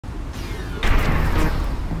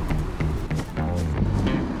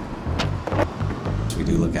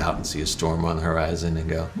out and see a storm on the horizon and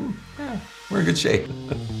go, yeah, we're in good shape.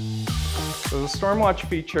 So the StormWatch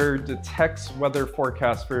feature detects weather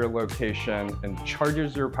forecasts for your location and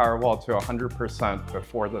charges your Powerwall to 100%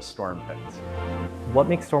 before the storm hits. What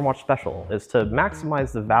makes StormWatch special is to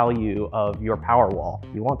maximize the value of your Powerwall.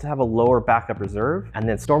 You want to have a lower backup reserve, and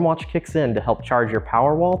then StormWatch kicks in to help charge your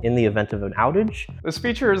Powerwall in the event of an outage. This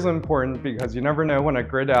feature is important because you never know when a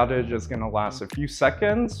grid outage is going to last a few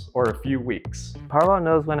seconds or a few weeks. Powerwall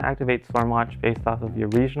knows when to activate StormWatch based off of your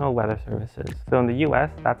regional weather services. So in the US,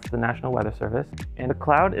 that's the National Weather Service. And the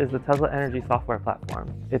cloud is the Tesla Energy software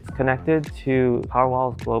platform. It's connected to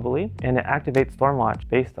Powerwalls globally, and it activates StormWatch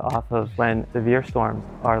based off of when severe storms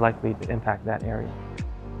are likely to impact that area.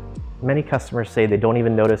 Many customers say they don't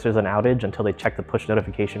even notice there's an outage until they check the push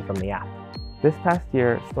notification from the app. This past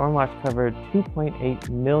year, StormWatch covered 2.8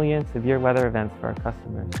 million severe weather events for our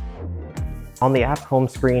customers. On the app home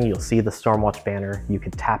screen, you'll see the StormWatch banner. You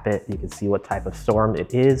can tap it, you can see what type of storm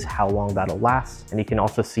it is, how long that'll last, and you can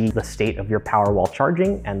also see the state of your Powerwall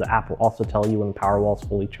charging, and the app will also tell you when the Powerwall's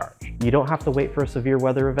fully charged. You don't have to wait for a severe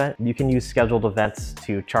weather event. You can use scheduled events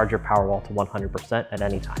to charge your Powerwall to 100% at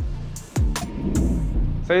any time.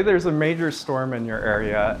 Say there's a major storm in your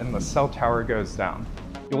area and the cell tower goes down.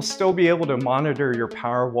 You'll still be able to monitor your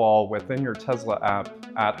Powerwall within your Tesla app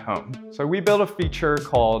at home. So we built a feature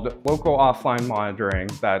called local offline monitoring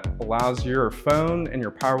that allows your phone and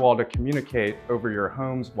your Powerwall to communicate over your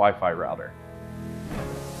home's Wi-Fi router.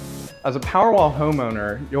 As a Powerwall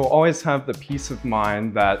homeowner, you'll always have the peace of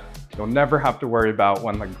mind that you'll never have to worry about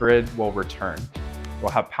when the grid will return. You'll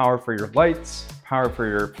have power for your lights, power for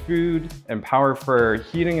your food, and power for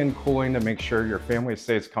heating and cooling to make sure your family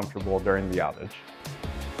stays comfortable during the outage.